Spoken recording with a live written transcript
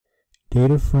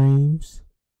data frames,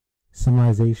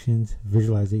 summarizations,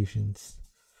 visualizations.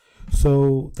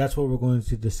 So that's what we're going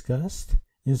to discuss.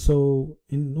 And so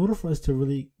in order for us to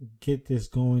really get this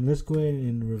going, let's go ahead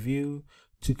and review.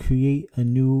 To create a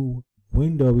new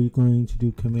window, we're going to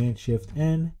do Command Shift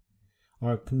N,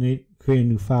 or create a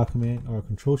new file command, or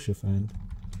Control Shift N.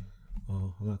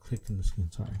 Oh, I'm not clicking the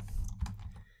screen, sorry.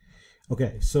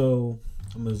 Okay, so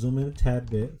I'm gonna zoom in a tad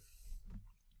bit.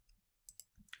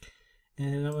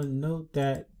 And I'm gonna note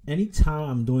that anytime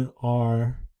I'm doing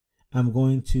R, I'm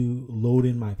going to load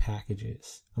in my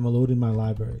packages. I'm gonna load in my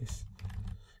libraries.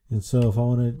 And so if I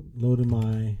want to load in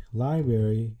my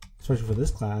library, especially for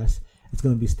this class, it's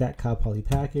going to be stat cow poly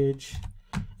package,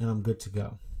 and I'm good to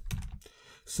go.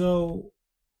 So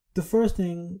the first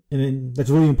thing, and then that's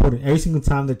really important, every single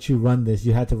time that you run this,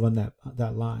 you had to run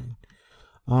that line.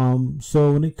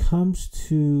 So when it comes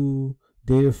to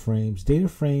data frames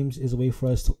is a way for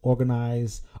us to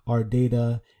organize our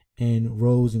data in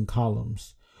rows and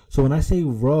columns. So when I say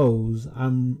rows,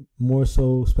 I'm more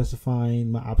so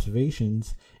specifying my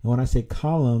observations. And when I say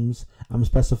columns, I'm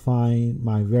specifying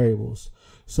my variables.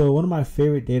 So one of my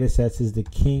favorite data sets is the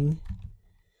King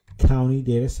County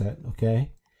data set,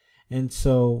 okay? And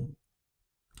so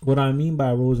what I mean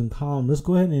by rows and columns, let's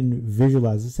go ahead and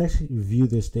visualize. Let's actually view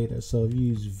this data. So if you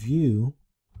use view,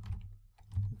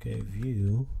 okay,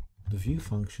 view, the view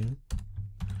function,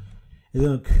 it's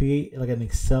going to create like an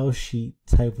Excel sheet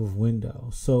type of window.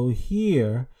 So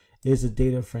here is a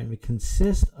data frame. It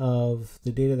consists of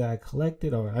the data that I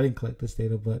collected, or I didn't collect this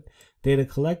data, but data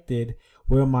collected,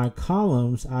 where my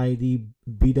columns, ID,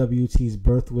 BWT's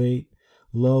birth weight,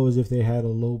 low is if they had a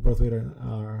low birth weight,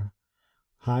 or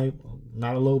high,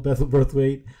 not a low birth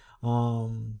weight.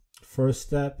 First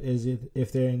step is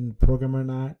if they're in the program or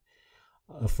not,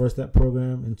 a first step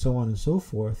program, and so on and so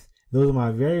forth. Those are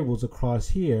my variables across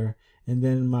here. And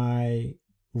then my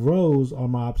rows are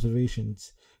my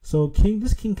observations. So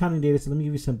this King County data set, let me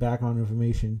give you some background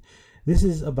information. This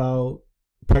is about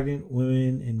pregnant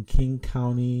women in King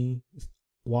County,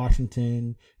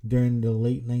 Washington during the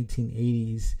late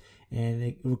 1980s. And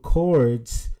it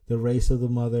records the race of the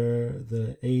mother,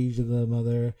 the age of the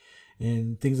mother,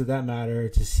 and things of that matter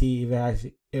to see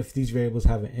if these variables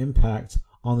have an impact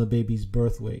on the baby's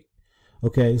birth weight.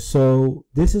 Okay, so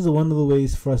this is one of the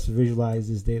ways for us to visualize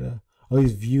this data, or at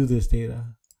least view this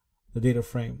data, the data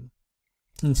frame.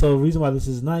 And so the reason why this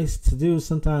is nice to do is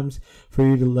sometimes for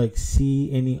you to like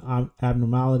see any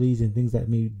abnormalities and things that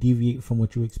may deviate from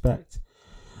what you expect.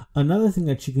 Another thing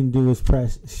that you can do is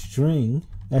press string,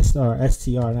 str,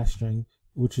 not string,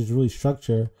 which is really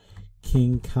structure,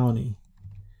 King County.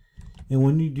 And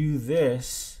when you do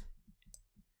this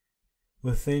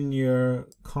within your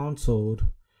console,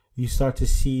 you start to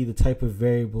see the type of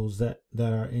variables that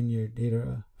are in your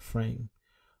data frame.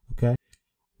 Okay.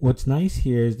 What's nice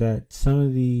here is that some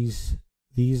of these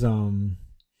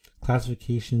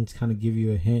classifications kind of give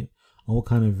you a hint on what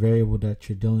kind of variable that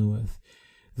you're dealing with.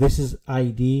 This is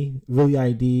ID. Really,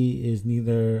 ID is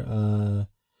neither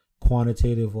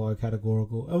quantitative or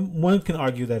categorical. One can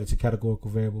argue that it's a categorical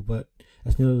variable, but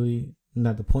that's really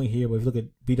not the point here. But if you look at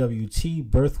BWT,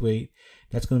 birth weight,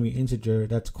 that's going to be integer.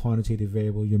 That's quantitative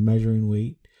variable. You're measuring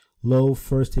weight. Low,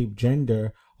 first tape,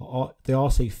 gender, they all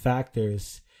say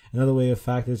factors. Another way of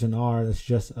factors in R, that's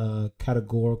just a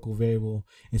categorical variable.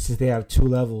 And since they have two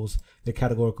levels, they're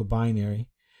categorical binary.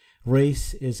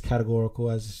 Race is categorical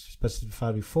as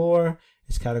specified before.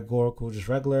 It's categorical just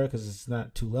regular because it's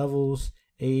not two levels.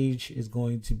 Age is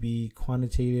going to be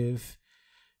quantitative.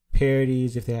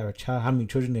 Parities, if they have a child, how many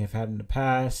children they have had in the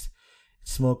past.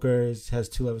 Smokers has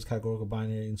two levels, categorical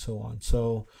binary, and so on.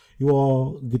 So you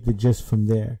all get the gist from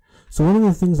there. So one of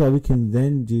the things that we can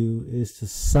then do is to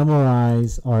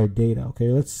summarize our data. Okay,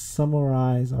 let's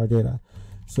summarize our data.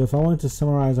 So if I wanted to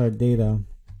summarize our data,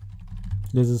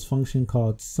 there's this function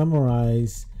called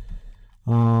summarize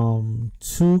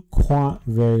two quant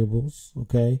variables.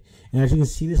 Okay, and as you can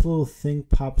see, this little thing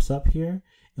pops up here.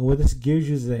 And what this gives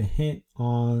you is a hint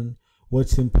on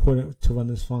what's important to run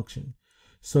this function.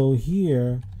 So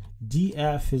here,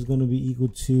 df is going to be equal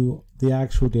to the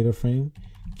actual data frame,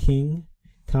 King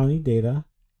County data,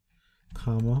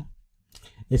 comma.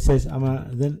 It says I'm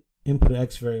going to then input an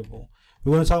x variable.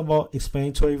 We're going to talk about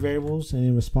explanatory variables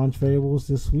and response variables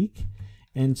this week.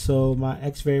 And so my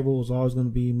x variable is always going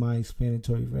to be my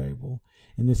explanatory variable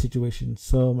in this situation.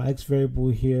 So my x variable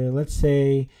here, let's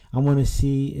say I want to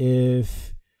see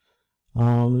if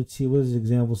let's see, what does the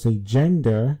example say?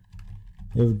 Gender.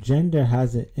 If gender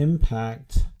has an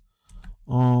impact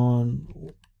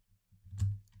on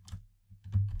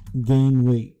gain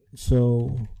weight.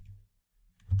 So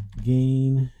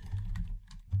gain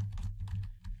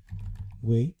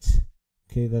weight.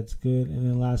 Okay, that's good. And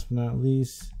then last but not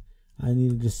least, I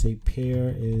need to just say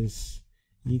pair is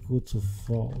equal to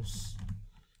false.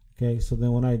 Okay, so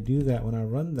then when I do that, when I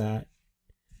run that,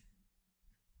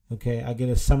 okay, I get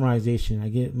a summarization. I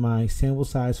get my sample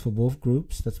size for both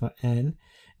groups. That's my n.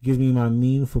 It gives me my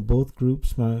mean for both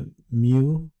groups. My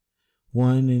mu1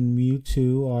 and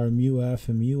mu2 are mu-f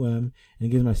and mu-m, and it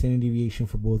gives my standard deviation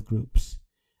for both groups.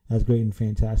 That's great and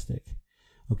fantastic.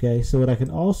 Okay, so what I can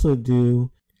also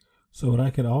do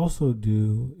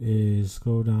is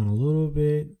scroll down a little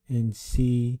bit and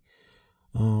see,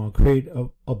 create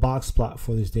a box plot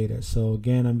for this data. So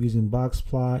again, I'm using box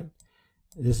plot.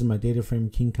 This is my data frame,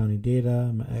 King County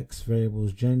data. My X variable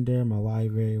is gender. My Y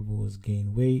variable is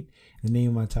gain weight. The name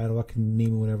of my title, I can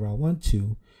name it whatever I want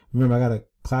to. Remember, I got to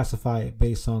classify it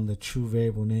based on the true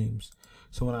variable names.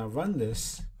 So when I run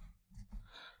this,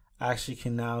 I actually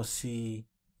can now see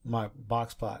my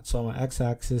box plot. So my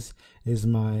x-axis is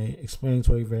my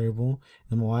explanatory variable,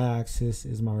 and my y-axis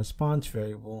is my response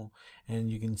variable,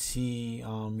 and you can see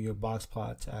your box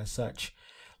plots as such.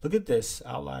 Look at this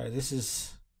outlier. This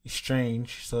is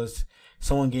strange. So it's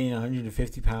someone gaining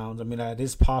 150 pounds. I mean, that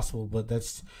is possible, but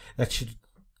that should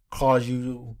cause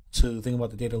you to think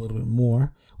about the data a little bit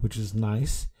more, which is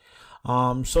nice.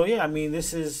 So yeah, I mean,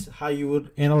 this is how you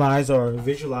would analyze or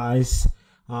visualize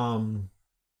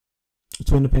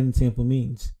two independent sample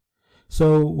means.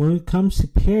 So when it comes to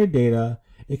paired data,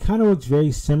 it kind of works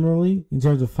very similarly in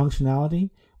terms of functionality,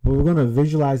 but we're going to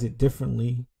visualize it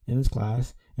differently in this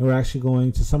class, and we're actually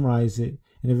going to summarize it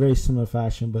in a very similar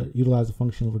fashion, but utilize the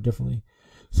function a little differently.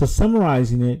 So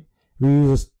summarizing it, we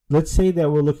use, let's say that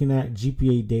we're looking at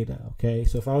GPA data. Okay,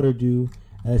 so if I were to do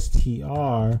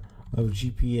str of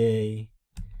GPA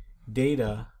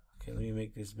data, okay, let me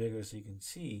make this bigger so you can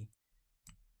see.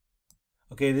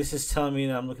 Okay, this is telling me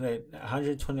that I'm looking at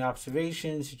 120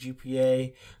 observations,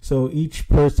 GPA. So each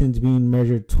person's being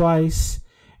measured twice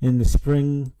in the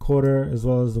spring quarter as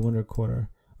well as the winter quarter.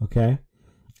 Okay,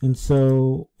 and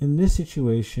so in this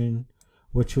situation,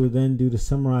 what you would then do to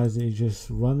summarize it is just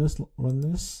run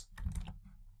this,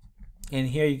 and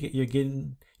here you're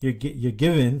given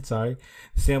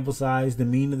sample size, the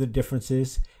mean of the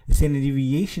differences, the standard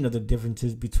deviation of the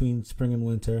differences between spring and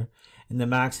winter, and the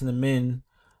max and the min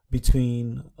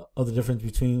of the difference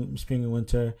between spring and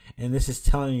winter. And this is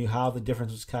telling you how the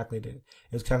difference was calculated.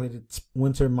 It was calculated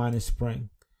winter minus spring.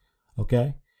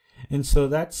 Okay, and so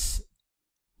that's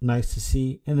nice to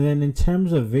see. And then in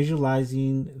terms of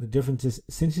visualizing the differences,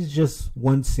 since it's just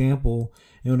one sample,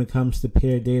 and when it comes to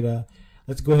paired data,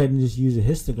 let's go ahead and just use a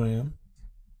histogram.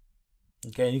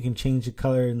 Okay, and you can change the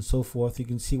color and so forth. You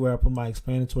can see where I put my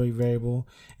explanatory variable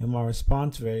and my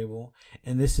response variable,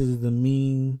 and this is the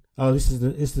mean. Oh, this is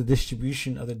the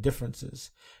distribution of the differences.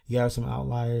 You have some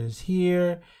outliers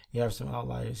here. You have some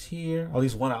outliers here. At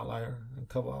least one outlier, a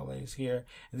couple outliers here,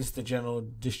 and this is the general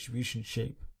distribution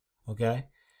shape. Okay,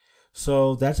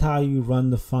 so that's how you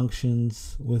run the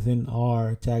functions within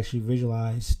R to actually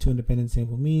visualize two independent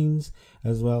sample means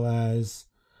as well as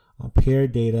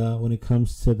paired data when it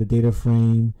comes to the data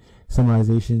frame,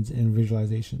 summarizations, and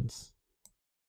visualizations.